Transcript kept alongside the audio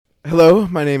Hello,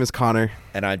 my name is Connor,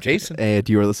 And I'm Jason. and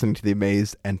you are listening to the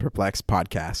Amazed and Perplexed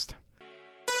podcast.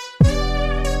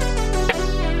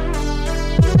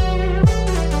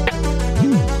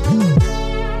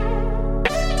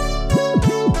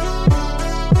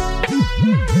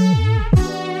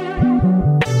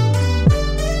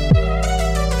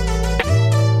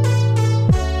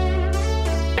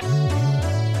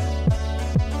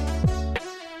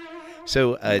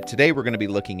 So today we're going to be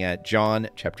looking at John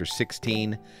chapter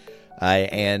 16,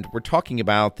 and we're talking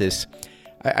about this.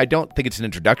 I don't think it's an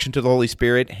introduction to the Holy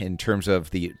Spirit in terms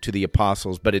of to the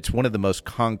apostles, but it's one of the most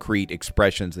concrete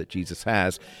expressions that Jesus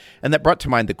has. And that brought to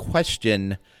mind the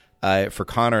question for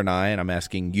Connor and I, and I'm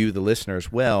asking you, the listener,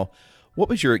 as well, what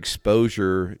was your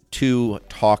exposure to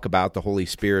talk about the Holy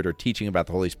Spirit or teaching about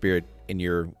the Holy Spirit in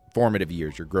your formative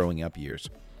years, your growing up years?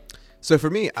 So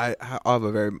for me, I have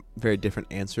a very, very different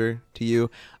answer to you.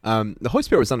 The Holy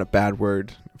Spirit was not a bad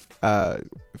word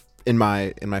in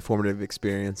my formative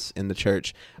experience in the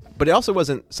church, but it also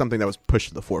wasn't something that was pushed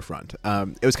to the forefront.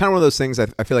 It was kind of one of those things I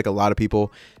feel like a lot of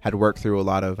people had worked through a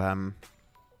lot of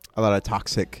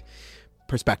toxic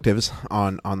perspectives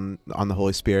on the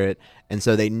Holy Spirit, and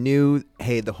so they knew,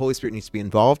 hey, the Holy Spirit needs to be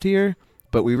involved here,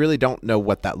 but we really don't know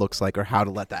what that looks like or how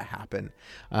to let that happen.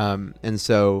 And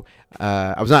so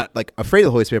I was not like afraid of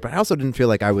the Holy Spirit, but I also didn't feel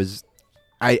like I was.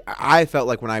 I felt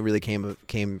like when I really came of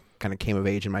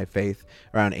age in my faith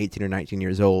around 18 or 19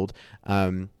 years old,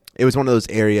 it was one of those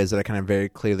areas that I kind of very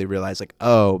clearly realized, like,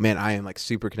 oh man, I am like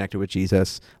super connected with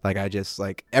Jesus. Like I just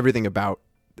like everything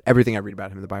I read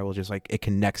about him in the Bible, just like it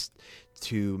connects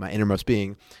to my innermost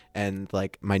being, and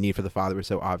like my need for the Father was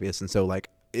so obvious, and so like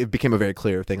it became a very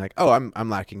clear thing, like, oh, I'm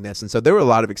lacking this. And so there were a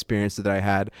lot of experiences that I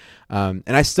had, and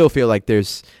I still feel like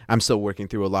I'm still working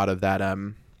through a lot of that.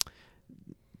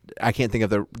 I can't think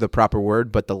of the proper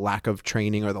word, but the lack of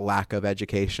training or the lack of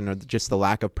education or just the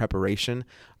lack of preparation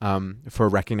for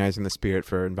recognizing the Spirit,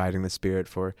 for inviting the Spirit,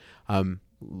 for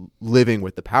living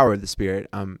with the power of the Spirit.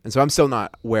 And so I'm still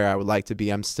not where I would like to be.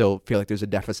 I'm still feel like there's a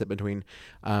deficit between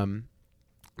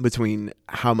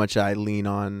how much I lean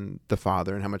on the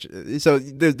Father and how much. So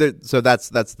that's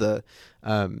the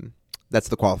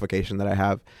qualification that I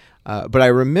have. But I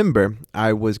remember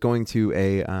I was going to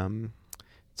a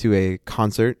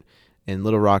concert in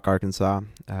Little Rock, Arkansas,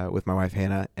 with my wife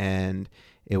Hannah, and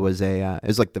it was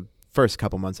like the first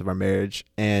couple months of our marriage,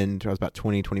 and I was about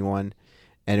 20, 21.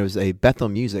 And it was a Bethel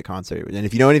music concert. And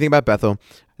if you know anything about Bethel,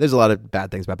 there's a lot of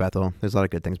bad things about Bethel. There's a lot of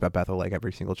good things about Bethel, like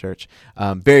every single church.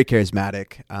 Very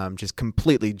charismatic, just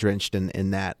completely drenched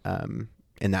in that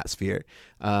sphere.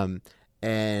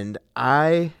 And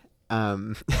I,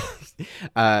 there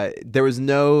was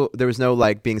no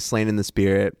like being slain in the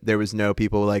Spirit. There was no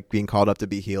people like being called up to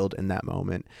be healed in that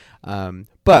moment.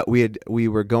 But we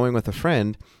were going with a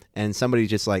friend. And somebody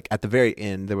just like at the very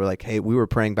end, they were like, "Hey, we were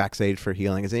praying backstage for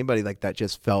healing. Is anybody like that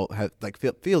just feels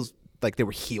like they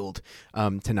were healed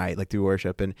tonight, like through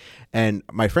worship?" And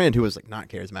my friend, who was like not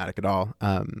charismatic at all,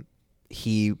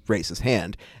 he raised his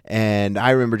hand, and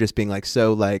I remember just being like,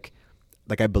 so like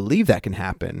I believe that can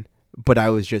happen, but I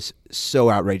was just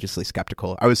so outrageously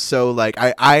skeptical. I was so like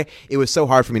it was so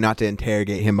hard for me not to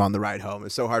interrogate him on the ride home. It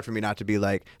was so hard for me not to be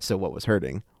like, so what was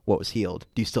hurting? What was healed?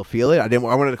 Do you still feel it? I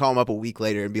wanted to call him up a week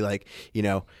later and be like, you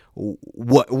know,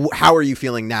 how are you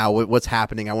feeling now? What's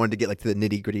happening? I wanted to get like to the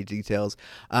nitty gritty details.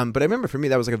 But I remember for me,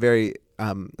 that was like a very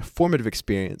formative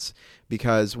experience,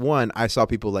 because one, I saw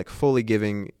people like fully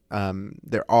giving,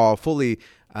 they're all fully,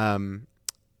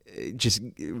 just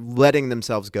letting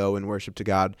themselves go in worship to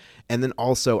God. And then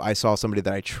also I saw somebody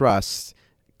that I trust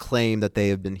claim that they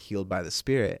have been healed by the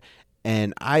Spirit.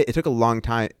 And it took a long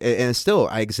time, and still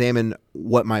I examined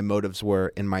what my motives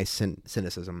were in my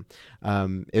cynicism.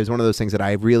 It was one of those things that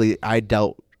I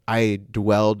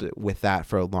dwelled with that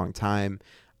for a long time.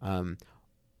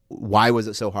 Why was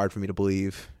it so hard for me to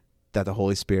believe that the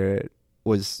Holy Spirit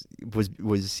was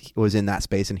in that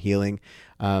space and healing?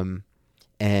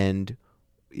 And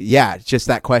yeah, just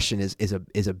that question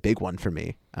is a big one for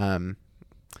me. And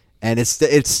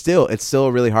it's still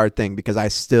a really hard thing, because I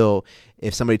still,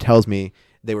 if somebody tells me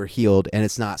they were healed, and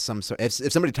it's not some sort,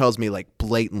 if somebody tells me like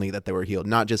blatantly that they were healed,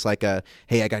 not just like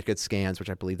hey, I got good scans, which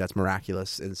I believe that's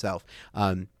miraculous in itself.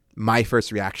 My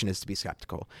first reaction is to be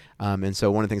skeptical. And so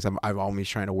one of the things I'm always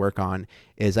trying to work on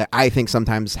is I think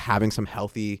sometimes having some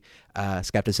healthy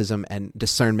skepticism and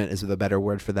discernment is the better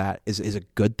word for that is a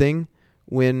good thing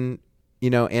when, you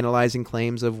know, analyzing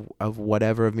claims of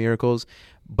whatever, of miracles.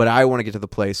 But I want to get to the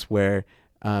place where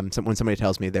when somebody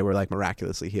tells me they were like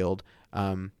miraculously healed,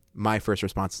 my first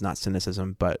response is not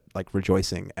cynicism, but like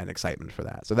rejoicing and excitement for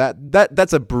that. So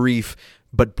that's a brief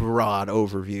but broad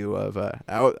overview of.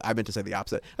 I meant to say the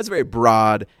opposite. That's a very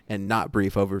broad and not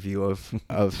brief overview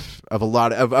of a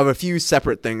lot of a few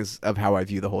separate things of how I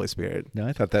view the Holy Spirit. No,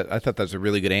 I thought that was a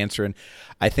really good answer, and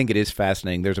I think it is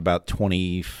fascinating. There's about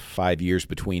 25 years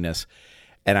between us,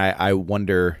 and I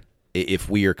wonder if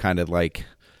we are kind of like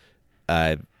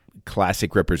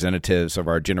classic representatives of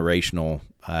our generational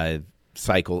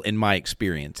cycle. In my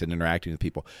experience in interacting with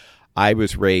people, I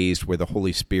was raised where the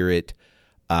Holy Spirit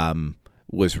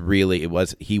was really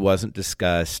he wasn't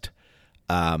discussed.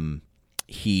 If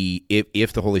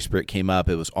the Holy Spirit came up,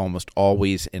 it was almost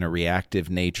always in a reactive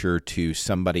nature to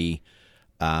somebody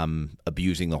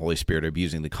abusing the Holy Spirit or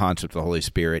abusing the concept of the Holy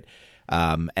Spirit,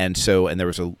 and there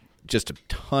was just a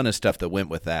ton of stuff that went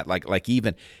with that. Like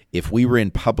even if we were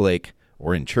in public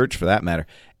or in church for that matter,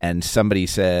 and somebody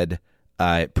said,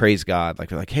 praise God, like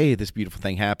they're like, hey, this beautiful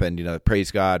thing happened,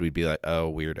 praise God, we'd be like,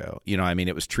 oh, weirdo. I mean,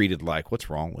 it was treated like, what's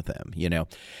wrong with them,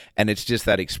 And it's just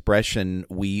that expression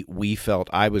we felt.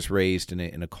 I was raised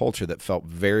in a culture that felt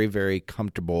very, very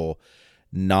comfortable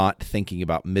not thinking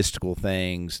about mystical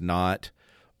things, not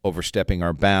overstepping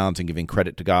our bounds and giving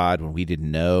credit to God when we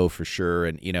didn't know for sure.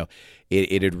 And,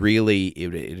 it had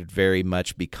very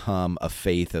much become a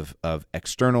faith of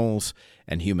externals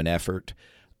and human effort.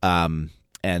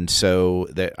 And so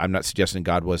I'm not suggesting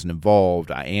God wasn't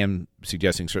involved. I am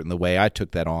suggesting certainly the way I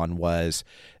took that on was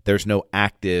there's no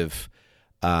active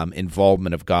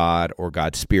involvement of God or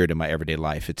God's Spirit in my everyday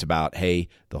life. It's about, hey,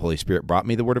 the Holy Spirit brought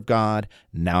me the Word of God.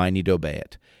 Now I need to obey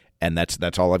it. And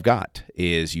that's all I've got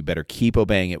is you better keep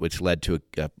obeying it, which led to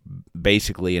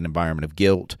basically an environment of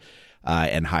guilt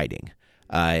and hiding.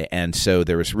 And so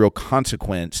there was real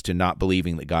consequence to not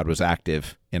believing that God was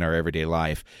active in our everyday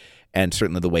life. And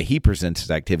certainly the way he presents his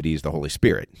activity is the Holy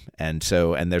Spirit. And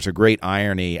there's a great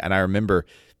irony. And I remember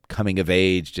coming of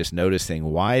age just noticing,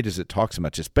 why does it talk so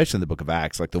much, especially in the book of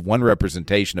Acts, like the one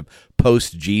representation of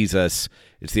post-Jesus,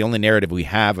 it's the only narrative we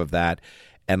have of that.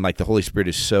 And like the Holy Spirit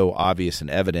is so obvious and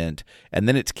evident. And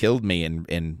then it's killed me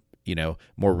in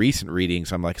more recent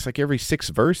readings. I'm like, it's like every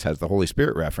sixth verse has the Holy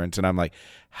Spirit reference. And I'm like,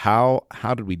 how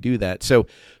did we do that? So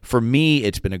for me,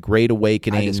 it's been a great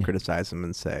awakening. I just criticize them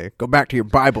and say, go back to your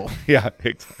Bible. Yeah,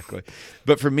 exactly.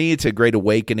 But for me, it's a great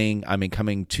awakening. I mean,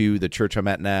 coming to the church I'm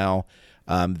at now,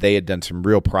 they had done some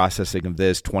real processing of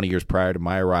this 20 years prior to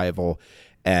my arrival.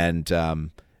 And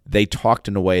they talked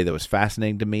in a way that was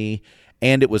fascinating to me.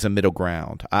 And it was a middle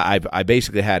ground. I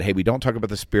basically had, hey, we don't talk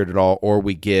about the Spirit at all, or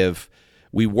we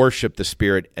worship the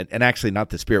Spirit, and actually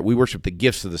not the Spirit. We worship the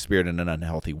gifts of the Spirit in an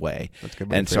unhealthy way. That's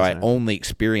good. And so I only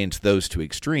experienced those two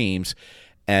extremes.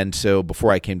 And so before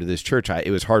I came to this church,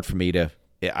 it was hard for me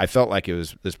I felt like it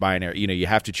was this binary. You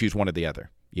have to choose one or the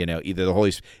other. Either the Holy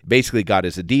Spirit, basically God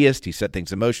is a deist. He set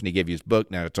things in motion. He gave you his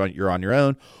book. Now you're on your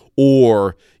own.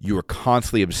 Or you are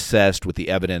constantly obsessed with the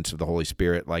evidence of the Holy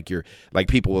Spirit. Like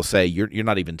people will say, you're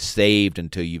not even saved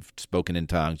until you've spoken in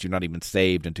tongues. You're not even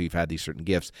saved until you've had these certain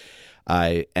gifts.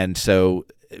 And so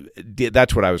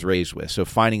that's what I was raised with. So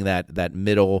finding that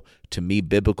middle, to me,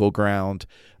 biblical ground,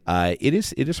 it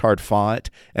is hard fought.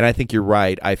 And I think you're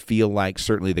right. I feel like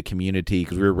certainly the community,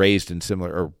 because we were raised in similar,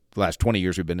 or the last 20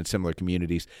 years we've been in similar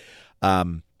communities.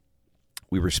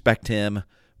 We respect him.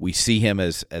 We see him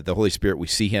as the Holy Spirit. We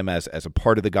see him as a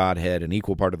part of the Godhead, an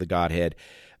equal part of the Godhead.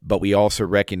 But we also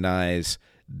recognize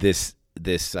this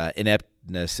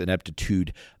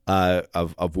ineptitude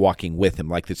of walking with him,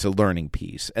 like it's a learning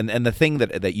piece. And the thing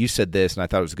that you said this, and I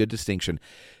thought it was a good distinction,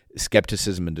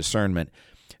 skepticism and discernment.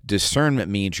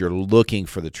 Discernment means you're looking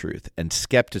for the truth, and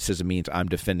skepticism means I'm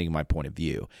defending my point of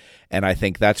view. And I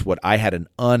think that's what I had, an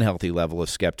unhealthy level of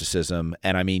skepticism.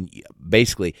 And I mean,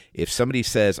 basically, if somebody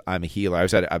says I'm a healer,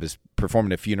 I was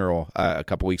performing a funeral a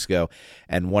couple weeks ago,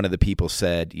 and one of the people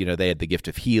said, they had the gift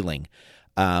of healing,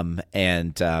 and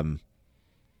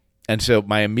so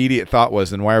my immediate thought was,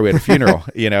 then why are we at a funeral?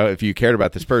 If you cared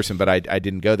about this person, but I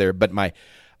didn't go there. But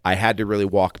I had to really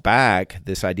walk back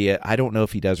this idea. I don't know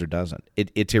if he does or doesn't.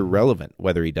 It's irrelevant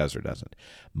whether he does or doesn't.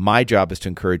 My job is to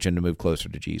encourage him to move closer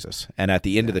to Jesus. And at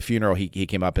the end of the funeral, he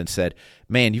came up and said,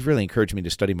 man, you've really encouraged me to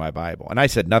study my Bible. And I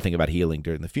said nothing about healing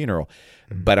during the funeral,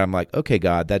 but I'm like, okay,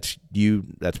 God, that's you.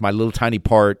 That's my little tiny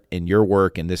part in your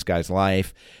work in this guy's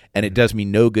life. And it does me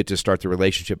no good to start the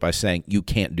relationship by saying, you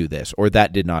can't do this, or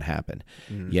that did not happen,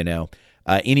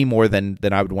 any more than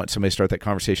I would want somebody to start that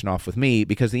conversation off with me,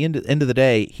 because the end of the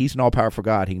day, he's an all-powerful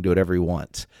God. He can do whatever he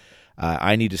wants.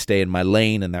 I need to stay in my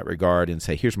lane in that regard and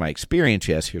say, here's my experience,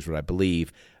 yes, here's what I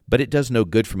believe, but it does no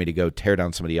good for me to go tear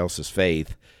down somebody else's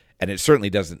faith And it certainly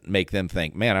doesn't make them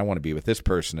think, man, I want to be with this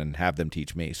person and have them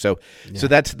teach me. So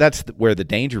that's where the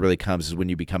danger really comes, is when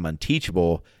you become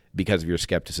unteachable because of your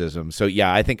skepticism. So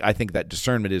yeah, I think that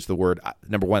discernment is the word,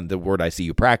 number one, the word I see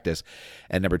you practice,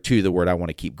 and number two, the word I want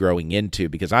to keep growing into,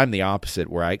 because I'm the opposite,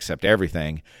 where I accept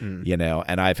everything,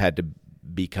 and I've had to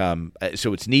become,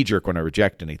 so it's knee-jerk when I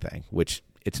reject anything, which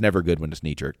it's never good when it's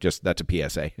knee-jerk. Just that's a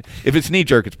PSA. If it's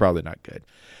knee-jerk, it's probably not good.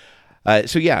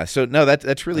 So no,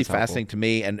 that's really fascinating to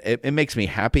me, and it makes me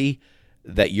happy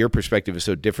that your perspective is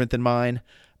so different than mine,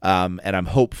 and I'm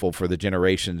hopeful for the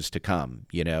generations to come,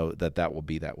 that will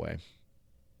be that way.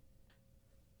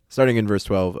 Starting in verse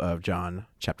 12 of John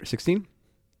chapter 16,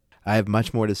 I have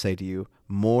much more to say to you,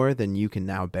 more than you can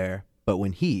now bear. But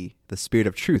when he, the Spirit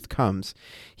of truth, comes,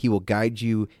 he will guide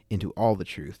you into all the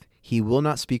truth. He will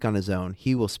not speak on his own.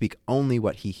 He will speak only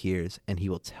what he hears, and he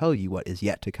will tell you what is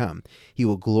yet to come. He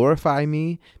will glorify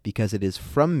me, because it is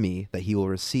from me that he will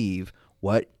receive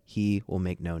what he will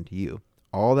make known to you.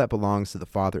 All that belongs to the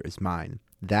Father is mine.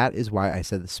 That is why I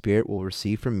said the Spirit will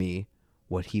receive from me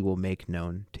what he will make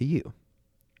known to you.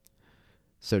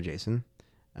 So, Jason,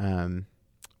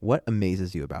 what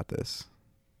amazes you about this?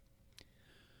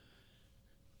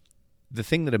 The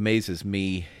thing that amazes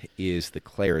me is the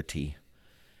clarity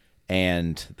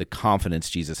and the confidence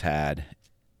Jesus had.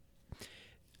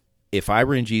 If I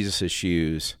were in Jesus'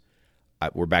 shoes,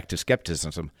 we're back to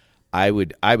skepticism, I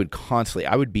would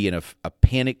be in a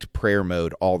panicked prayer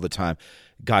mode all the time.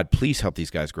 God, please help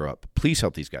these guys grow up. Please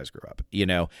help these guys grow up,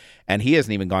 And he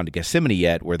hasn't even gone to Gethsemane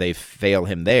yet, where they fail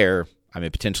him there,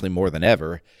 potentially more than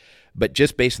ever. But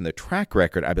just based on the track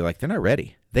record, I'd be like, they're not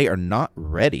ready. They are not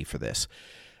ready for this.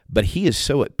 But he is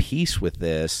so at peace with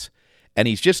this, and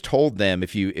he's just told them,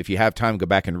 if you have time, go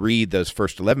back and read those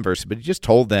first 11 verses, but he just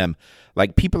told them,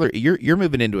 like, you're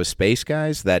moving into a space,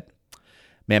 guys, that,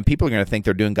 man, people are going to think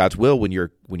they're doing God's will when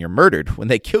you're murdered. When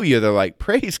they kill you, they're like,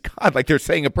 praise God, like they're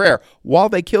saying a prayer while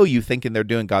they kill you, thinking they're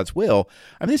doing God's will.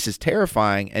 This is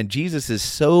terrifying, and Jesus is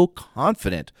so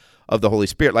confident of the Holy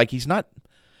Spirit. Like, he's not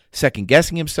second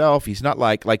guessing himself. He's not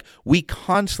like we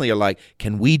constantly are like,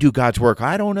 can we do God's work?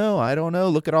 I don't know.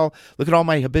 Look at all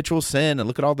my habitual sin, and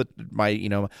look at all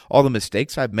the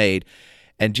mistakes I've made.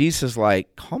 And Jesus is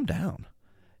like, calm down.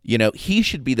 He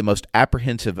should be the most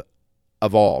apprehensive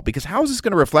of all, because how is this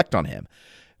going to reflect on him,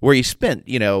 where he spent,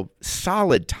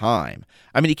 solid time?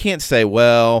 He can't say,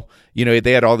 well,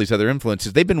 they had all these other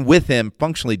influences. They've been with him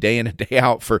functionally day in and day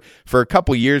out for a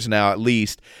couple years now, at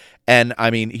least. And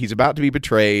he's about to be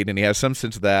betrayed, and he has some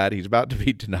sense of that. He's about to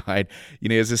be denied.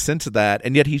 He has a sense of that,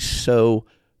 and yet he's so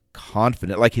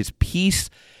confident, like his peace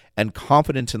and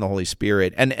confidence in the Holy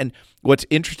Spirit. And what's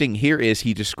interesting here is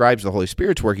he describes the Holy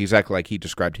Spirit's work exactly like he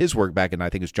described his work back in, I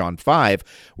think it's John 5,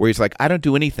 where he's like, I don't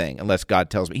do anything unless God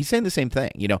tells me. He's saying the same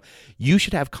thing. You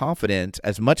should have confidence,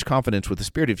 as much confidence with the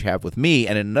Spirit as you have with me.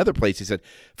 And in another place, he said,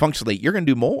 functionally, you're going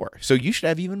to do more. So you should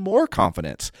have even more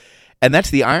confidence. And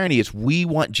that's the irony, is we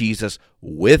want Jesus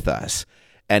with us.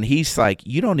 And he's like,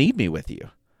 you don't need me with you.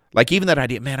 Like, even that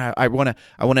idea, man, I want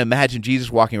to imagine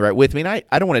Jesus walking right with me. And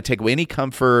I don't want to take away any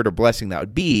comfort or blessing that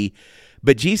would be.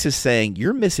 But Jesus is saying,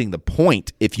 you're missing the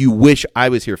point if you wish I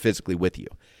was here physically with you.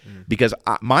 Because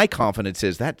my confidence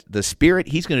is that the Spirit,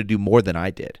 he's going to do more than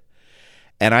I did.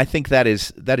 And I think that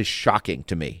is shocking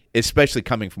to me, especially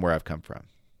coming from where I've come from.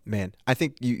 Man, I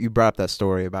think you brought up that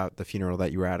story about the funeral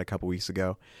that you were at a couple weeks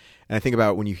ago. And I think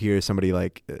about when you hear somebody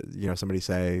like, somebody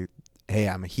say, hey,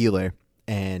 I'm a healer,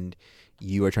 and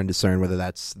you are trying to discern whether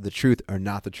that's the truth or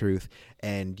not the truth.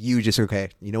 And you just, okay,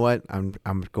 you know what? I'm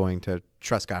going to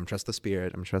trust God. I'm trust the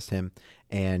Spirit. I'm trust him,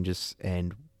 and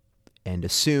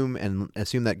assume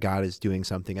that God is doing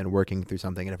something and working through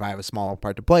something. And if I have a small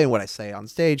part to play in what I say on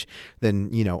stage, then,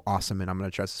 awesome. And I'm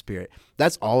going to trust the Spirit.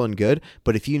 That's all and good.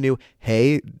 But if you knew,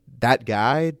 hey, that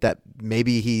guy that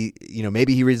maybe he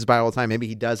reads his Bible all the time, maybe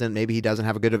he doesn't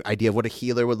have a good idea of what a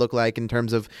healer would look like in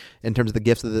terms of the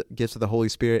gifts of the Holy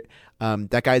Spirit.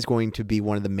 That guy's going to be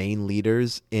one of the main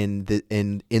leaders in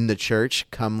the church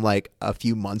come like a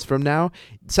few months from now.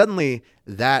 Suddenly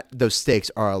those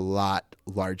stakes are a lot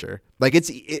larger. Like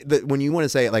when you want to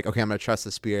say like, okay, I'm going to trust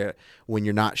the Spirit when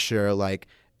you're not sure, like,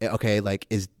 okay, like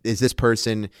is this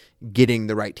person getting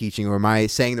the right teaching, or am I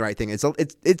saying the right thing? It's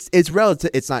relative.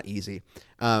 It's not easy,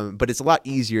 but it's a lot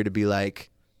easier to be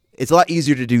like, it's a lot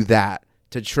easier to do that,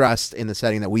 to trust in the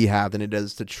setting that we have, than it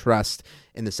is to trust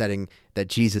in the setting that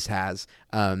Jesus has.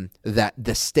 That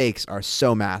the stakes are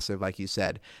so massive, like you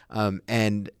said,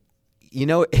 and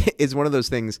it's one of those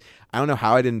things. I don't know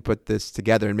how I didn't put this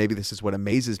together, and maybe this is what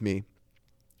amazes me.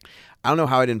 I don't know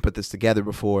how I didn't put this together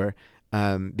before.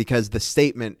 Because the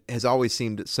statement has always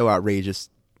seemed so outrageous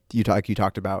you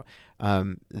talked about,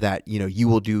 that, you know, you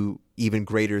will do even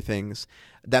greater things.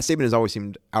 That statement has always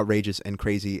seemed outrageous and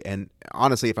crazy. And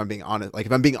honestly, if I'm being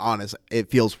honest, it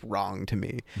feels wrong to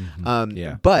me.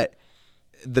 But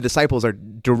the disciples are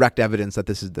direct evidence that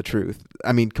this is the truth.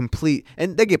 I mean,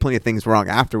 and they get plenty of things wrong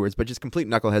afterwards, but just complete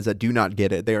knuckleheads that do not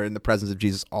get it. They are in the presence of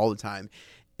Jesus all the time.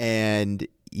 And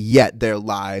yet their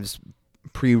lives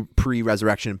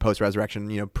pre-resurrection, post-resurrection,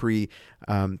 you know, pre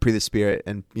the Spirit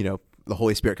and, you know, the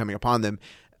Holy Spirit coming upon them,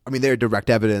 I mean, they're direct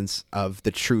evidence of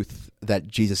the truth that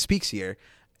Jesus speaks here.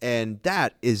 And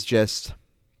that is just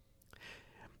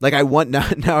like,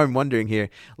 now I'm wondering here,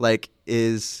 like,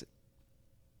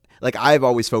 I've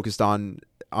always focused on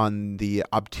the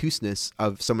obtuseness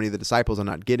of so many of the disciples and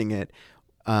not getting it,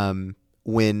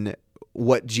 when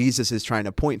what Jesus is trying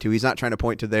to point to, he's not trying to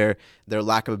point to their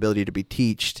lack of ability to be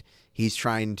taught. He's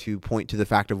trying to point to the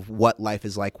fact of what life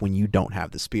is like when you don't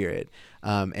have the Spirit.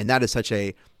 And that is such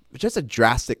a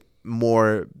drastic,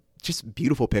 more just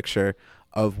beautiful picture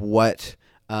of what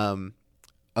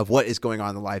is going on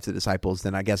in the lives of the disciples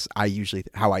than I guess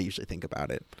how I usually think about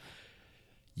it.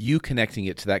 You connecting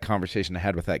it to that conversation I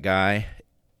had with that guy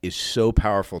is so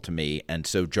powerful to me and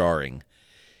so jarring.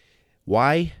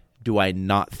 Why do I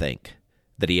not think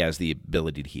that he has the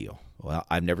ability to heal? Well,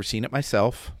 I've never seen it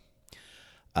myself.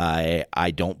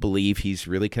 I don't believe he's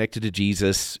really connected to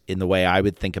Jesus in the way I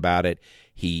would think about it.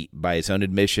 He, by his own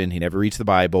admission, he never reads the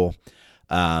Bible.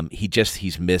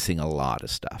 He's missing a lot of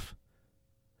stuff.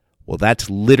 Well, that's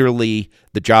literally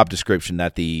the job description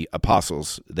that the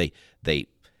apostles, they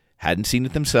hadn't seen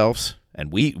it themselves,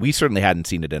 and we certainly hadn't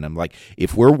seen it in them. Like,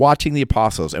 if we're watching the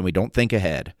apostles and we don't think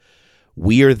ahead,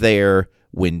 we are there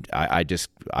when I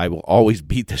will always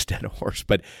beat this dead horse,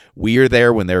 but we are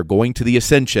there when they're going to the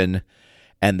ascension,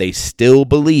 and they still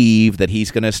believe that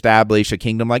he's going to establish a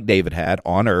kingdom like David had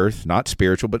on earth, not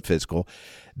spiritual but physical.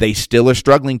 They still are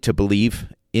struggling to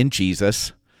believe in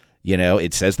Jesus. You know,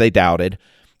 it says they doubted.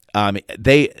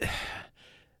 They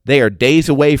are days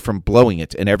away from blowing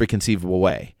it in every conceivable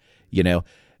way. You know,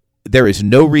 there is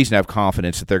no reason to have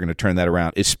confidence that they're going to turn that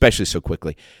around, especially so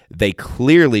quickly. They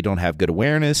clearly don't have good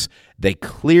awareness. They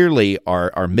clearly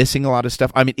are missing a lot of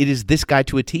stuff. I mean, it is this guy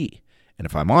to a T. And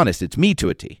if I'm honest, it's me to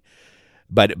a T.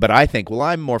 But I think, well,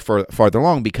 I'm more farther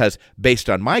along because based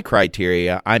on my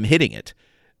criteria, I'm hitting it.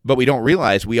 But we don't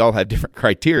realize we all have different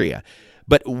criteria.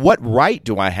 But what right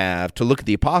do I have to look at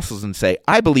the apostles and say,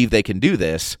 I believe they can do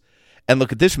this, and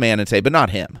look at this man and say, but not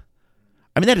him?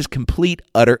 I mean, that is complete,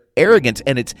 utter arrogance,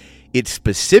 and it's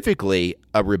specifically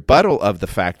a rebuttal of the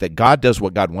fact that God does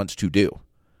what God wants to do.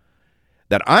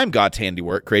 That I'm God's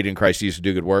handiwork, created in Christ Jesus to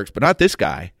do good works, but not this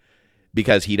guy,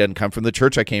 because he doesn't come from the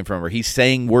church I came from, or he's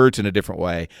saying words in a different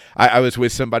way. I was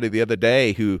with somebody the other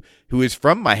day who is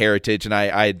from my heritage, and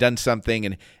I had done something,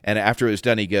 and after it was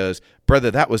done, he goes,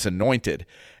 "Brother, that was anointed."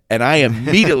 And I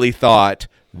immediately thought,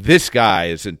 this guy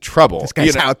is in trouble. This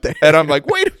guy's out there. And I'm like,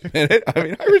 wait a minute. I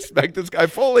mean, I respect this guy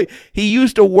fully. He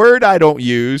used a word I don't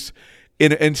use.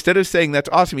 Instead of saying that's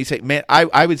awesome, he said, man,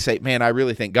 I would say, man, I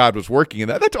really think God was working in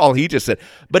that. That's all he just said.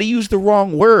 But he used the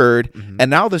wrong word,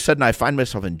 and now all of a sudden I find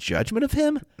myself in judgment of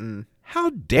him? How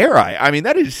dare I? I mean,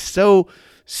 that is so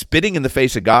spitting in the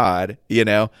face of God, you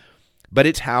know. But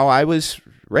it's how I was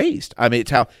raised. I mean,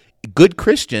 it's how good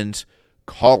Christians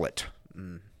call it.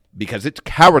 Because it's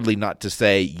cowardly not to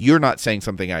say, you're not saying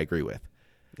something I agree with.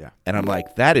 Yeah. And I'm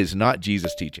like, that is not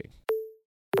Jesus' teaching.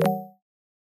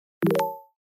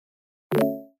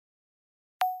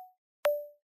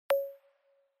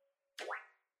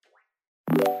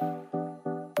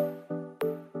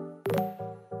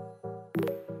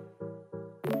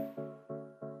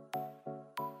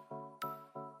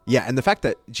 Yeah, and the fact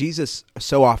that Jesus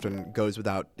so often goes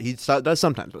without, he does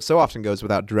sometimes, but so often goes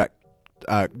without direct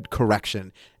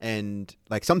correction, and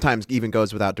like sometimes even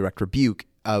goes without direct rebuke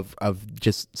of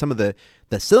just some of the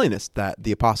silliness that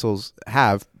the apostles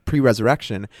have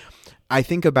pre-resurrection. I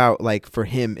think about, like, for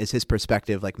him is his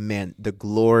perspective, like, man, the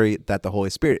glory that the Holy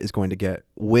Spirit is going to get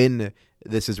when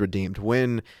this is redeemed,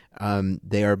 when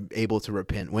they are able to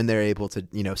repent, when they're able to,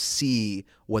 you know, see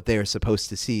what they are supposed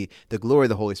to see, the glory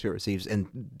the Holy Spirit receives,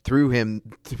 and through him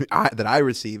that I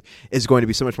receive is going to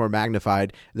be so much more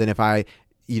magnified than if I,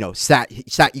 you know, sat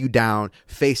you down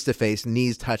face to face,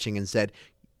 knees touching, and said,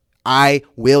 I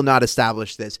will not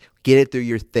establish this. Get it through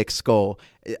your thick skull.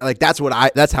 Like, that's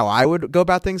how I would go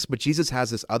about things. But Jesus has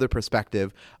this other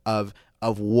perspective of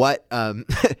what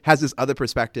has this other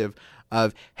perspective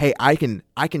of, hey, I can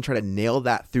try to nail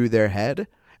that through their head.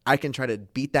 I can try to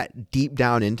beat that deep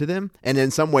down into them. And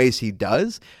in some ways he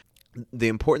does. The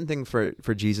important thing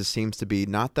for Jesus seems to be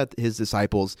not that his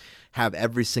disciples have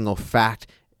every single fact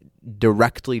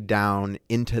directly down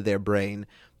into their brain,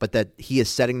 but that he is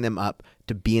setting them up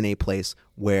to be in a place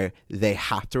where they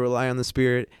have to rely on the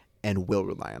Spirit and will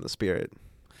rely on the Spirit.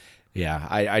 Yeah,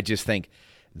 I just think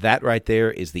that right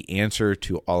there is the answer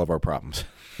to all of our problems.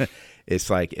 It's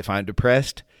like, if I'm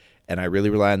depressed and I really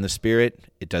rely on the Spirit,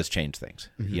 it does change things,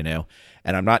 you know?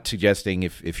 And I'm not suggesting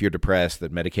if you're depressed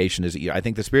that medication is, I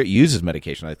think the Spirit uses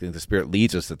medication. I think the Spirit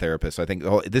leads us to therapists. I think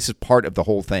this is part of the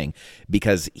whole thing,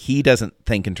 because he doesn't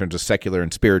think in terms of secular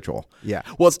and spiritual. Yeah.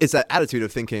 Well, it's that attitude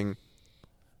of thinking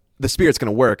the Spirit's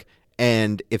going to work.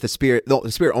 And if the Spirit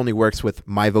only works with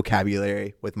my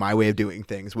vocabulary, with my way of doing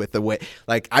things, with the way,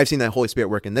 like, I've seen the Holy Spirit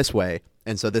work in this way,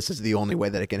 and so this is the only way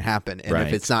that it can happen. And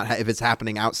Right. if it's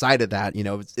happening outside of that, you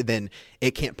know, then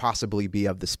it can't possibly be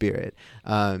of the Spirit.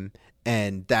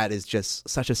 And that is just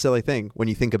such a silly thing when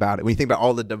you think about it. When you think about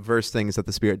all the diverse things that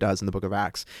the Spirit does in the Book of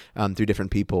Acts through different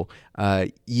people,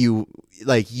 you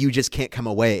just can't come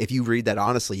away. If you read that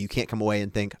honestly, you can't come away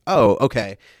and think, oh,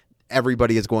 okay,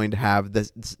 everybody is going to have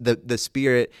this. The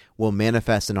Spirit will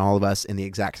manifest in all of us in the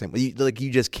exact same way.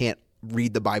 You just can't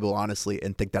read the Bible honestly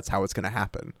and think that's how it's going to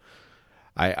happen.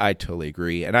 I totally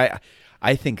agree. And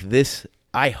I think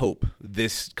I hope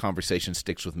this conversation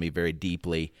sticks with me very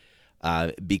deeply,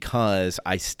 because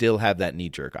I still have that knee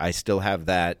jerk. I still have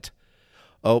that,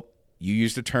 oh, you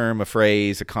used a term, a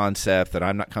phrase, a concept that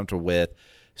I'm not comfortable with.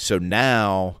 So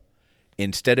now,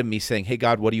 instead of me saying, hey,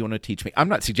 God, what do you want to teach me? I'm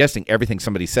not suggesting everything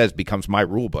somebody says becomes my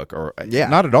rule book, or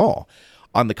not at all.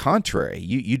 On the contrary,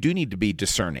 you do need to be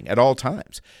discerning at all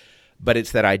times. But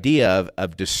it's that idea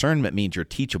of discernment means you're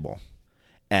teachable.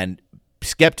 And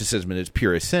skepticism in its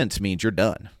purest sense means you're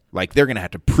done. Like, they're going to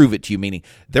have to prove it to you, meaning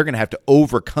they're going to have to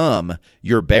overcome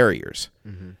your barriers.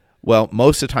 Mm-hmm. Well,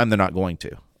 most of the time they're not going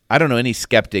to. I don't know any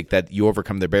skeptic that you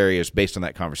overcome their barriers based on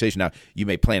that conversation. Now, you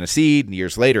may plant a seed, and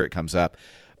years later it comes up.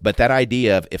 But that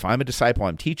idea of, if I'm a disciple,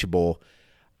 I'm teachable,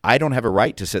 I don't have a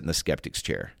right to sit in the skeptic's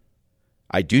chair.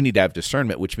 I do need to have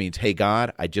discernment, which means, hey,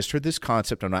 God, I just heard this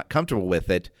concept. I'm not comfortable with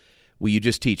it. Will you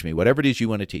just teach me whatever it is you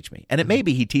want to teach me? And it may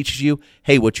be he teaches you,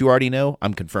 hey, what you already know,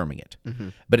 I'm confirming it. Mm-hmm.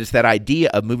 But it's that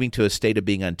idea of moving to a state of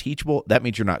being unteachable. That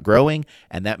means you're not growing,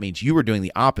 and that means you are doing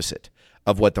the opposite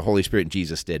of what the Holy Spirit and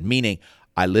Jesus did, meaning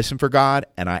I listen for God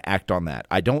and I act on that.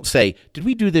 I don't say, did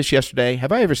we do this yesterday?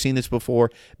 Have I ever seen this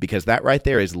before? Because that right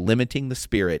there is limiting the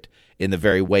Spirit in the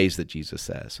very ways that Jesus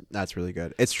says. That's really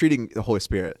good. It's treating the Holy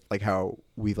Spirit like how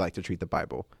we like to treat the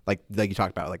Bible. Like you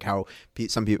talked about, like how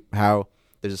some people, how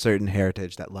there's a certain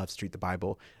heritage that loves to treat the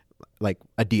Bible like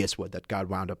a deist would, that God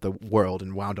wound up the world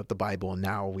and wound up the Bible, and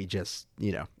now we just,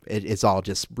 it's all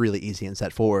just really easy and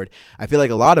set forward. I feel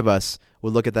like a lot of us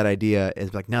would look at that idea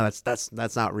as like, no,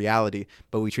 that's not reality,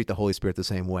 but we treat the Holy Spirit the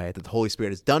same way, that the Holy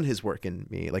Spirit has done his work in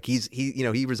me. Like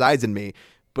he resides in me,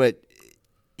 but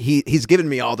he's given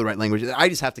me all the right language. I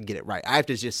just have to get it right. I have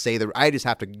to just say I just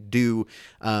have to do,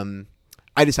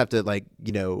 I just have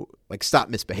to stop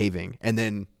misbehaving, and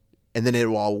then it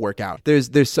will all work out.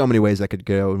 There's so many ways that could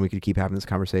go, and we could keep having this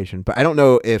conversation. But I don't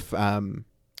know if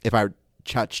I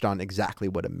touched on exactly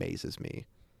what amazes me.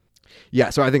 Yeah,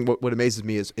 so I think what amazes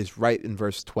me is right in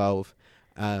verse 12,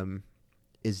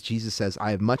 is Jesus says,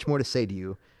 I have much more to say to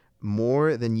you,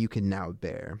 more than you can now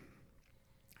bear.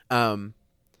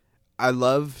 I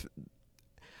love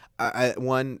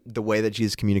the way that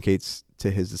Jesus communicates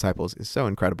to his disciples is so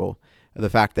incredible. The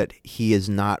fact that he is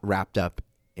not wrapped up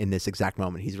in this exact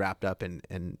moment. He's wrapped up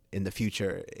in the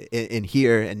future, in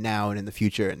here and now and in the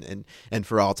future, and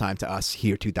for all time to us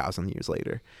here 2,000 years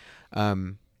later.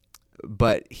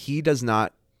 But he does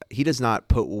not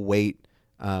put weight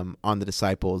on the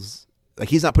disciples. Like,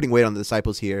 he's not putting weight on the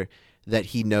disciples here that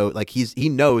he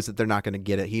knows that they're not going to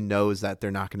get it. He knows that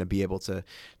they're not going to be able to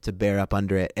bear up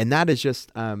under it. And that is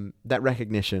just that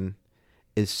recognition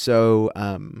is so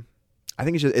I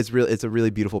think it's a really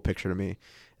beautiful picture to me,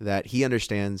 that he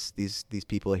understands these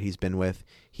people that he's been with.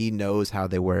 He knows how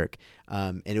they work.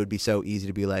 And it would be so easy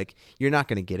to be like, you're not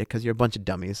going to get it because you're a bunch of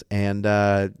dummies. And,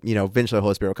 eventually the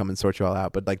Holy Spirit will come and sort you all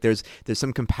out. But like, there's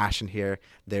some compassion here.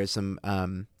 There's some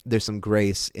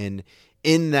grace in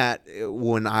that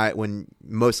when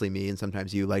mostly me, and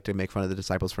sometimes you like to make fun of the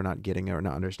disciples for not getting it or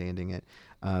not understanding it.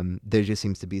 There just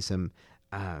seems to be some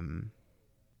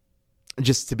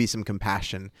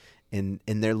compassion in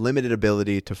their limited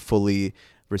ability to fully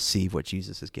receive what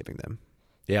Jesus is giving them.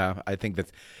 Yeah, I think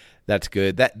that's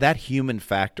good. That human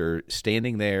factor,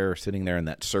 sitting there in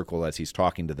that circle as he's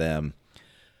talking to them,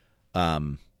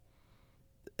 that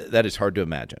is hard to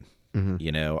imagine.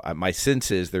 Mm-hmm. My sense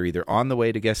is they're either on the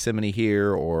way to Gethsemane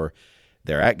here, or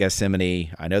they're at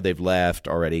Gethsemane. I know they've left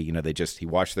already. He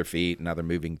washed their feet, and now they're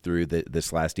moving through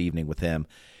this last evening with him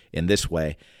in this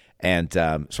way. And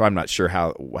so I'm not sure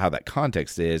how that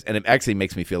context is. And it actually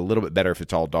makes me feel a little bit better if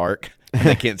it's all dark and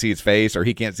they can't see his face or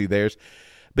he can't see theirs.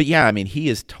 But yeah, I mean, he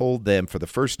has told them for the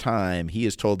first time, he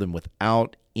has told them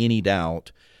without any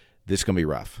doubt, this is going to be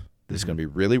rough. This is going to be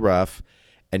really rough,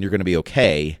 and you're going to be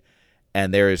okay.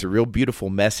 And there is a real beautiful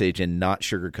message in not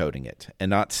sugarcoating it and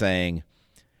not saying,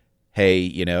 hey,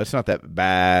 it's not that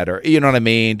bad, or you know what I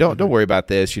mean? Don't worry about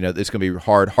this. This is going to be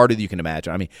harder than you can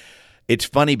imagine. I mean, it's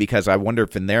funny because I wonder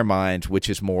if in their minds, which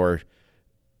is more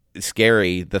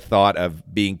scary, the thought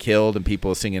of being killed and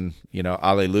people singing,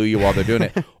 Alleluia while they're doing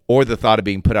it, or the thought of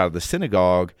being put out of the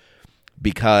synagogue,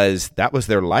 because that was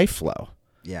their life flow.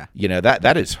 Yeah.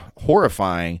 That is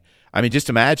horrifying. I mean, just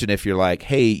imagine if you're like,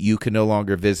 hey, you can no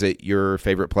longer visit your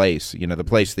favorite place, the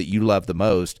place that you love the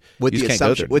most. With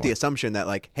the assumption that,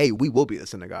 like, hey, we will be the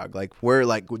synagogue. Like, we're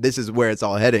like, this is where it's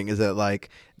all heading, is that, like,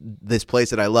 this place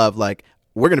that I love, like,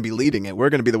 we're going to be leading it. We're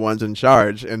going to be the ones in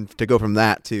charge. And to go from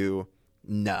that to,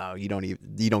 no, you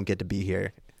don't get to be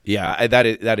here. Yeah,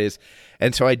 that is.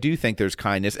 And so I do think there's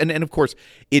kindness. And of course,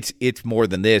 it's more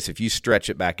than this. If you stretch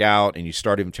it back out and you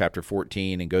start in chapter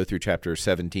 14 and go through chapter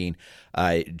 17,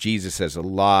 Jesus has a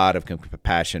lot of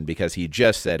compassion because he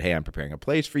just said, hey, I'm preparing a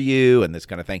place for you and this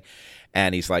kind of thing.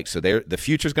 And he's like, so the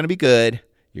future's going to be good.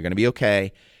 You're going to be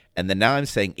okay. And then now I'm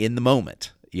saying in the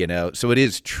moment, so it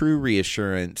is true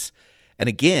reassurance. And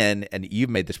again, and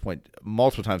you've made this point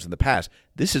multiple times in the past,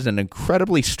 this is an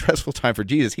incredibly stressful time for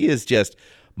Jesus. He is just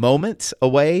moments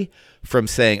away from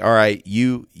saying, all right,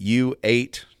 you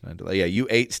eight,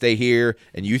 stay here,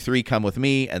 and you three come with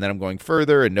me, and then I'm going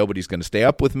further, and nobody's going to stay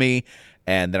up with me,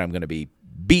 and then I'm going to be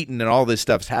beaten, and all this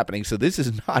stuff's happening. So this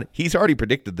is not, he's already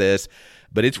predicted this,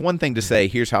 but it's one thing to say,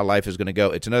 here's how life is going to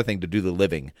go. It's another thing to do the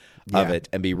living of it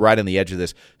and be right on the edge of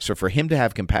this. So for him to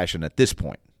have compassion at this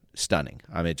point, stunning.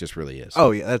 I mean, it just really is.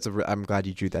 Oh yeah, I'm glad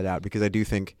you drew that out, because I do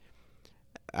think,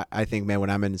 man, when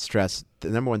I'm in stress, the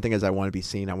number one thing is I want to be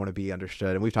seen. I want to be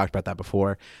understood, and we've talked about that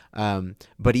before.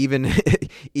 But even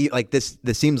like this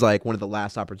seems like one of the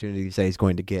last opportunities that he's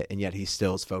going to get, and yet he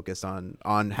still is focused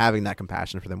on having that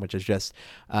compassion for them, which is just,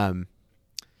 I'll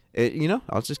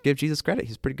just give Jesus credit.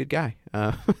 He's a pretty good guy.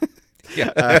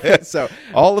 So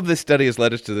all of this study has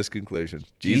led us to this conclusion.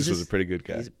 Jesus was a pretty good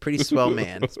guy. He's a pretty swell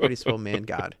man. He's a pretty swell man,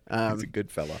 God. He's a good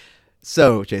fella.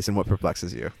 So, Jason, what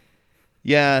perplexes you?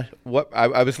 Yeah,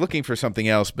 I was looking for something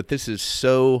else, but this is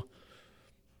so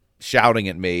shouting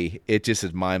at me. It just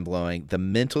is mind-blowing. The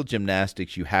mental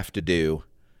gymnastics you have to do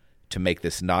to make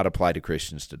this not apply to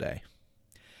Christians today.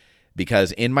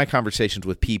 Because in my conversations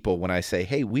with people, when I say,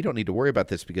 hey, we don't need to worry about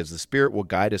this because the Spirit will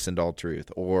guide us into all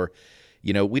truth, or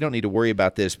we don't need to worry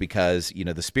about this because,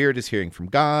 the Spirit is hearing from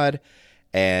God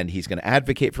and he's going to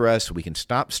advocate for us so we can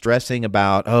stop stressing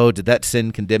about, oh, did that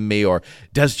sin condemn me? Or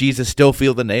does Jesus still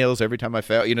feel the nails every time I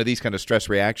fail? These kind of stress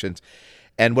reactions.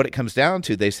 And what it comes down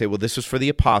to, they say, well, this was for the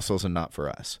apostles and not for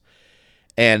us.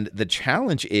 And the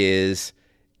challenge is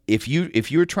if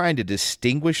you're trying to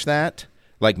distinguish that,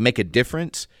 like make a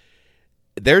difference,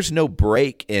 there's no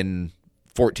break in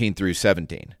 14 through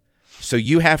 17. So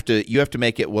you have to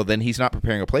make it, well, then he's not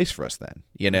preparing a place for us then,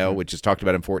 which is talked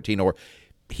about in 14, or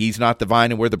he's not the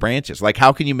vine and we're the branches. Like,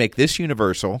 how can you make this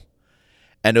universal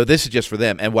and no, this is just for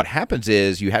them? And what happens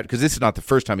is because this is not the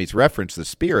first time he's referenced the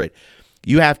Spirit,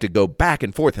 you have to go back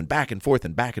and forth and back and forth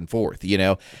and back and forth,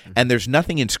 and there's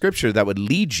nothing in Scripture that would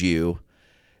lead you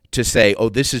to say, oh,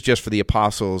 this is just for the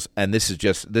apostles and this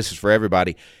is for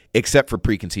everybody, except for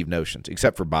preconceived notions,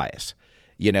 except for bias.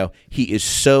 He is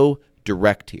so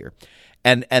direct here.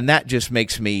 And that just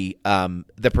makes me,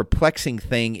 the perplexing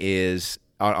thing is,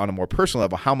 on a more personal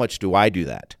level, how much do I do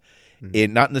that?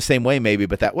 Not in the same way maybe,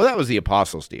 but that was the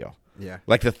apostles' deal. Yeah.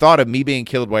 Like the thought of me being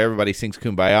killed while everybody sings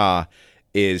Kumbaya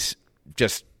is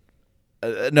just,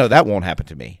 no, that won't happen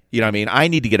to me. You know what I mean? I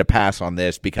need to get a pass on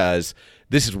this because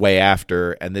this is way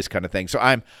after and this kind of thing. So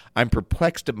I'm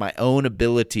perplexed at my own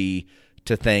ability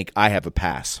to think I have a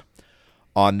pass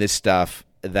on this stuff.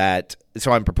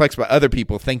 So I'm perplexed by other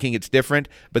people thinking it's different,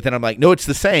 but then I'm like, no, it's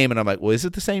the same. And I'm like, well, is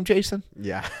it the same, Jason?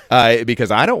 Yeah.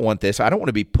 Because I don't want this. I don't want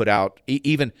to be put out.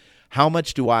 Even how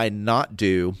much do I not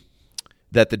do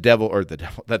that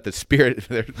that the Spirit,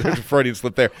 there's a Freudian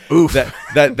slip there, Oof.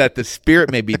 that the Spirit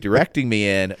may be directing me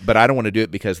in, but I don't want to do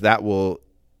it because that will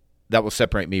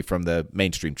separate me from the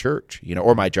mainstream church,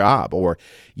 or my job, or,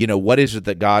 what is it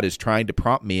that God is trying to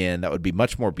prompt me in that would be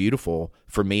much more beautiful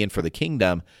for me and for the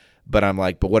kingdom? But I'm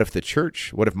like, but what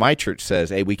if my church says,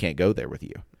 hey, we can't go there with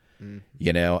you?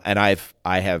 And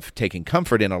I have taken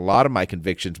comfort in a lot of my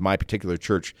convictions my particular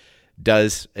church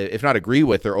does, if not agree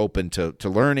with, they're open to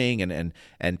learning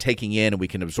and taking in, and we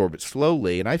can absorb it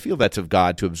slowly. And I feel that's of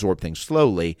God to absorb things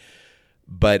slowly.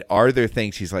 But are there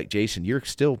things he's like, Jason, you're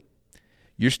still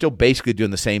basically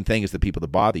doing the same thing as the people that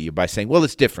bother you by saying, well,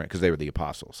 it's different because they were the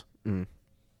apostles. No,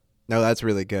 that's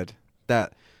really good.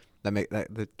 That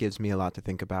gives me a lot to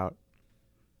think about.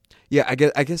 Yeah,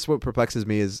 I guess what perplexes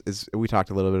me is we talked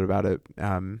a little bit about it.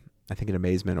 I think in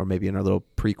amazement, or maybe in our little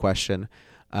pre-question.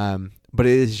 But it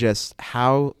is just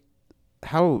how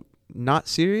not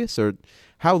serious, or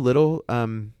how little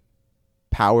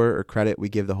power or credit we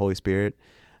give the Holy Spirit.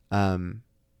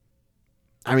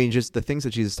 I mean, just the things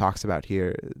that Jesus talks about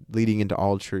here, leading into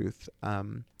all truth,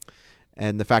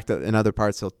 and the fact that in other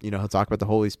parts he'll talk about the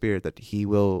Holy Spirit, that he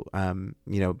will,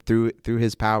 through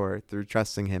his power, through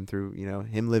trusting him, through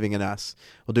him living in us,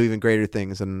 will do even greater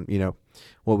things than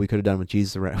what we could have done with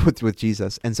Jesus with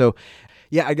Jesus. And so,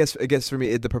 yeah, I guess for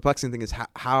me the perplexing thing is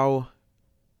how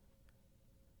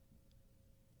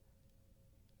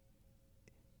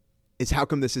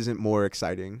come this isn't more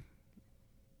exciting.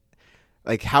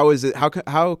 Like,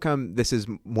 how come this is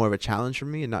more of a challenge for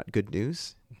me and not good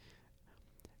news?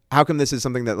 How come this is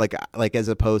something that like as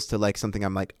opposed to like something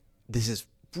I'm like, this is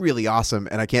really awesome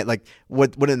and I can't, like,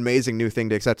 what an amazing new thing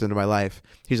to accept into my life.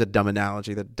 Here's a dumb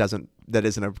analogy that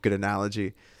isn't a good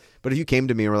analogy. But if you came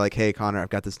to me and were like, hey, Connor, I've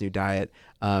got this new diet.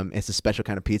 It's a special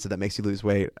kind of pizza that makes you lose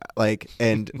weight.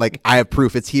 And I have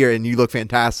proof it's here and you look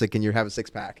fantastic and you have a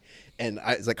 6-pack. And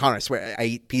I was like, Connor, I swear I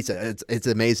eat pizza. It's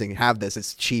amazing. Have this.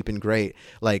 It's cheap and great.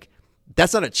 Like,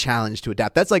 that's not a challenge to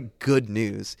adapt. That's like good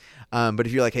news. But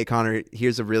if you're like, hey, Connor,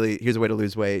 here's a way to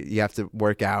lose weight. You have to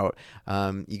work out.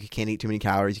 You can't eat too many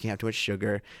calories. You can't have too much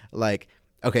sugar. Like,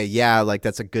 okay, yeah, like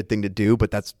that's a good thing to do,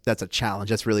 but that's a challenge.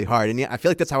 That's really hard. And yeah, I feel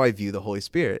like that's how I view the Holy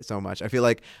Spirit so much. I feel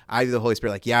like I view the Holy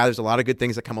Spirit like, yeah, there's a lot of good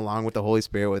things that come along with the Holy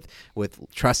Spirit, with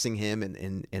trusting him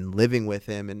and living with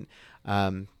him.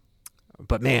 And,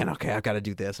 but man, okay, I've got to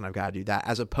do this and I've got to do that,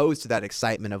 as opposed to that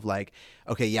excitement of like,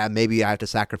 okay, yeah, maybe I have to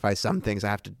sacrifice some things. I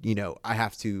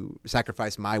have to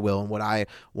sacrifice my will and what I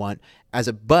want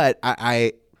but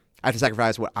I have to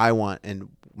sacrifice what I want and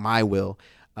my will.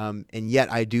 And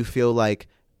yet I do feel like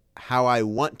how I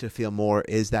want to feel more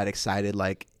is that excited,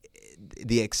 like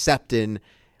the accepting.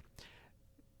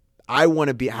 I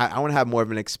want to have more of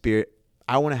an experience.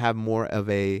 I want to have more of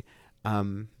a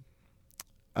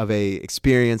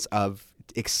experience of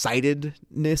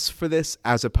excitedness for this,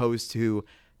 as opposed to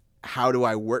how do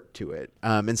I work to it.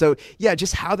 And so, yeah,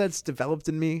 just how that's developed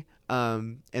in me,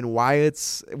 and why it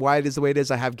is the way it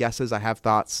is. I have guesses. I have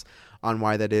thoughts on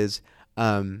why that is.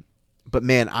 But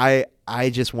man, I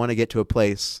just want to get to a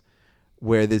place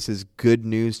where this is good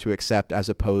news to accept, as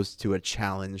opposed to a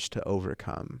challenge to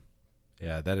overcome.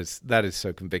 Yeah, that is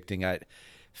so convicting.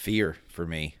 Fear for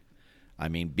me. I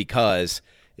mean, because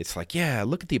it's like, yeah,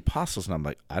 look at the apostles, and I'm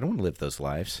like, I don't want to live those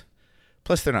lives.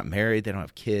 Plus, they're not married; they don't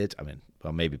have kids. I mean,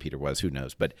 well, maybe Peter was. Who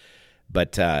knows? But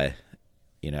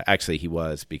actually, he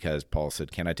was, because Paul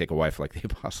said, "Can I take a wife like the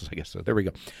apostles?" I guess so. There we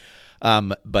go.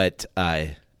 But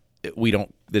we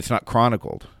don't. It's not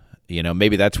chronicled.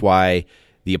 Maybe that's why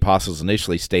the apostles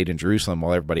initially stayed in Jerusalem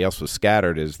while everybody else was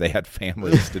scattered, is they had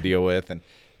families to deal with, and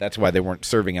that's why they weren't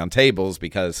serving on tables,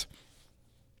 because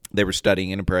they were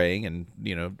studying and praying and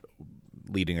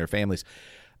leading their families.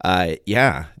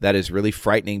 Yeah, that is really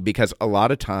frightening, because a lot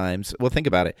of times, well, think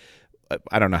about it.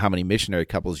 I don't know how many missionary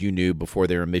couples you knew before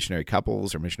they were missionary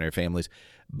couples or missionary families,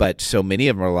 but so many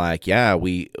of them are like, yeah,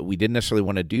 we didn't necessarily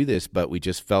want to do this, but we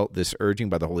just felt this urging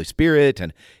by the Holy Spirit,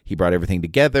 and he brought everything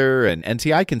together. And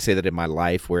see, I can say that in my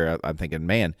life, where I'm thinking,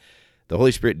 man, the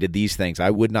Holy Spirit did these things. I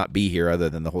would not be here other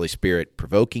than the Holy Spirit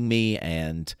provoking me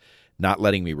and not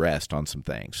letting me rest on some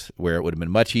things, where it would have been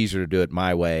much easier to do it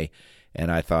my way. And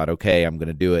I thought, okay, I'm going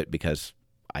to do it because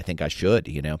I think I should,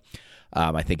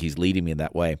 I think he's leading me in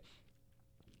that way.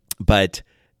 But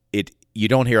you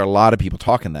don't hear a lot of people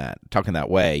talking that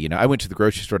way. I went to the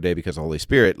grocery store today because the Holy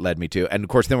Spirit led me to, and of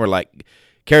course then we're like,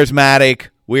 charismatic,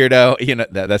 weirdo,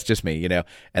 that's just me, and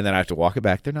then I have to walk it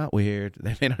back. They're not weird.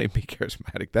 They may not even be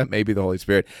charismatic. That may be the Holy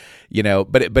Spirit,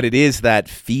 but it is that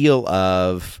feel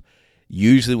of,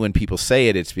 usually when people say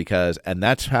it, it's because, and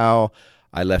that's how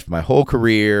I left my whole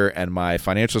career and my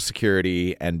financial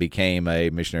security and became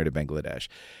a missionary to Bangladesh.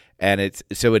 And it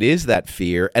is that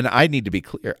fear. And I need to be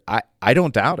clear. I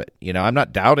don't doubt it. I'm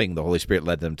not doubting the Holy Spirit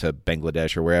led them to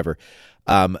Bangladesh or wherever.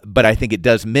 But I think it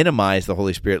does minimize the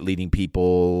Holy Spirit leading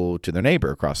people to their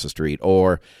neighbor across the street,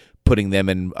 or putting them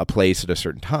in a place at a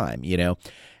certain time,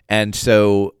 And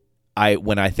so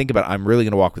when I think about I'm really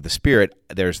going to walk with the Spirit,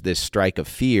 there's this strike of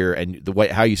fear. And the way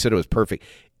how you said it was perfect.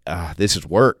 This is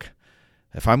work.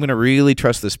 If I'm going to really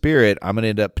trust the Spirit, I'm going to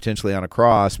end up potentially on a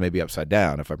cross, maybe upside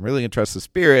down. If I'm really going to trust the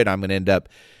Spirit, I'm going to end up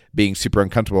being super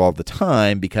uncomfortable all the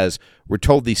time, because we're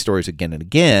told these stories again and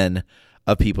again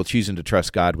of people choosing to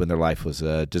trust God when their life was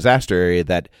a disaster area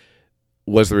that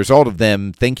was the result of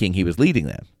them thinking he was leading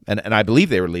them. And I believe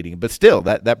they were leading, but still,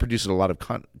 that produces a lot of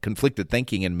conflicted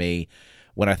thinking in me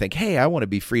when I think, hey, I want to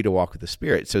be free to walk with the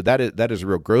Spirit. So that is a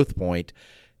real growth point,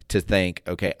 to think,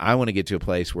 okay, I want to get to a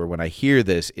place where when I hear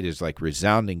this, it is like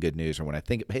resounding good news. Or when I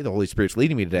think, hey, the Holy Spirit's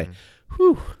leading me today,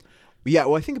 whew. Yeah,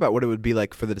 well, I think about what it would be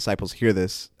like for the disciples to hear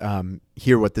this,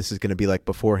 hear what this is going to be like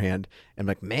beforehand, and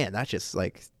like, man, that's just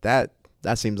like that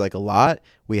seems like a lot.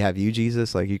 We have you,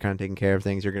 Jesus, like you kind of taking care of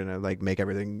things. You're going to like make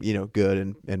everything,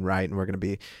 good and right, and we're going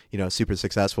to be, super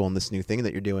successful in this new thing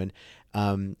that you're doing.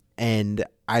 And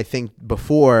I think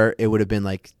before it would have been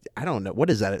like, I don't know, what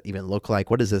does that even look like?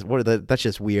 What is this? That's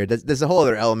just weird. There's a whole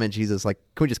other element. Jesus, like,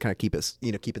 can we just kind of keep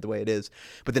it the way it is?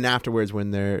 But then afterwards, when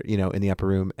they're, in the upper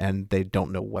room and they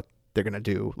don't know what they're going to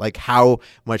do, like how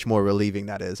much more relieving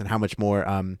that is, and how much more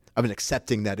of an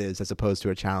accepting that is, as opposed to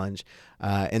a challenge.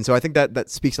 And so I think that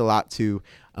speaks a lot to,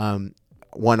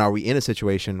 one, are we in a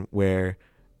situation where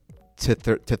to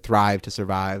thrive, to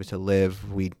survive, to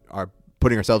live, we are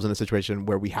putting ourselves in a situation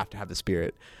where we have to have the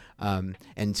Spirit.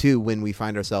 And two, when we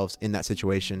find ourselves in that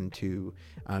situation to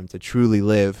truly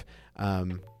live,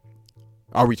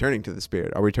 are we turning to the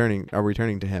Spirit? Are we turning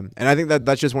to Him? And I think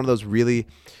that's just one of those really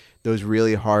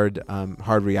hard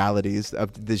realities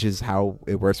of this is how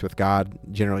it works with God,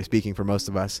 generally speaking, for most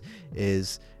of us,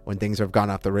 is when things have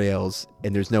gone off the rails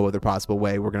and there's no other possible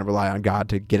way, we're going to rely on God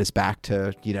to get us back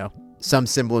to, some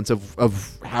semblance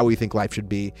of how we think life should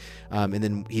be. And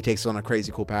then He takes us on a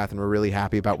crazy cool path and we're really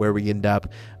happy about where we end up.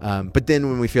 But then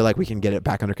when we feel like we can get it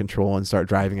back under control and start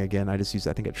driving again, I just use,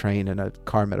 I think, a train and a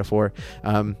car metaphor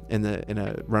in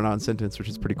a run-on sentence, which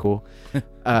is pretty cool.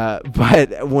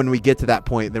 But when we get to that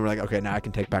point, then we're like, okay, now I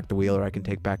can take back the wheel, or I can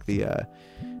take back the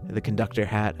conductor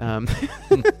hat.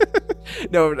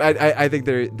 No, I think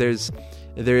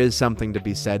there is something to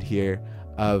be said here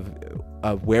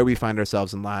of where we find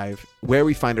ourselves in life. Where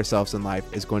we find ourselves in life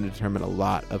is going to determine a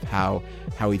lot of how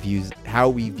we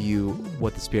view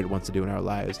what the Spirit wants to do in our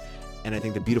lives. And I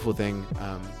think the beautiful thing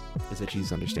is that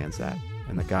Jesus understands that,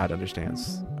 and that God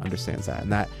understands that,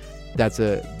 and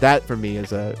that for me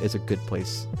is a good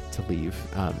place to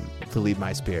leave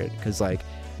my spirit, because like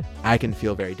I can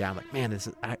feel very down, like, man,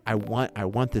 I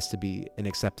want this to be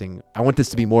I want this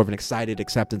to be more of an excited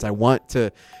acceptance. I want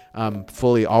to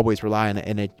fully always rely on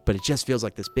it, but it just feels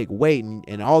like this big weight,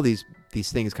 and all these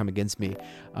things come against me,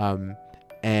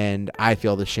 and I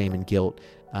feel the shame and guilt,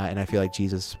 and I feel like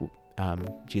Jesus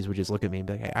would just look at me and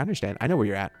be like, hey, I understand. I know where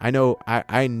you're at. I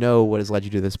know what has led you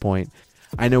to this point.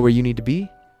 I know where you need to be.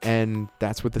 And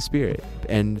that's with the Spirit.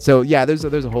 And so, yeah, there's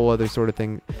a whole other sort of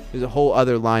thing. There's a whole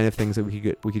other line of things that we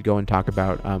could go and talk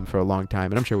about for a long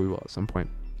time, and I'm sure we will at some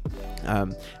point.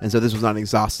 And so this was not an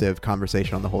exhaustive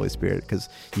conversation on the Holy Spirit, because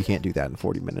you can't do that in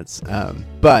 40 minutes.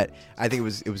 But I think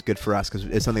it was good for us, because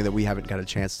it's something that we haven't got a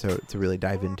chance to really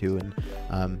dive into. And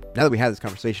now that we had this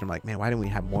conversation, I'm like, man, why didn't we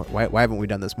have more? Why haven't we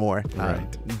done this more?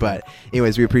 Right. But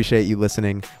anyways, we appreciate you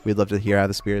listening. We'd love to hear how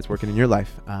the Spirit's working in your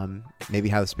life. Maybe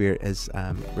how the Spirit has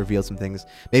revealed some things.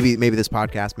 Maybe this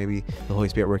podcast, maybe the Holy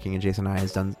Spirit working in Jason and I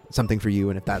has done something for you.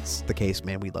 And if that's the case,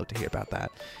 man, we'd love to hear about that.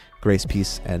 Grace,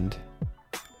 peace, and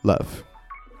love.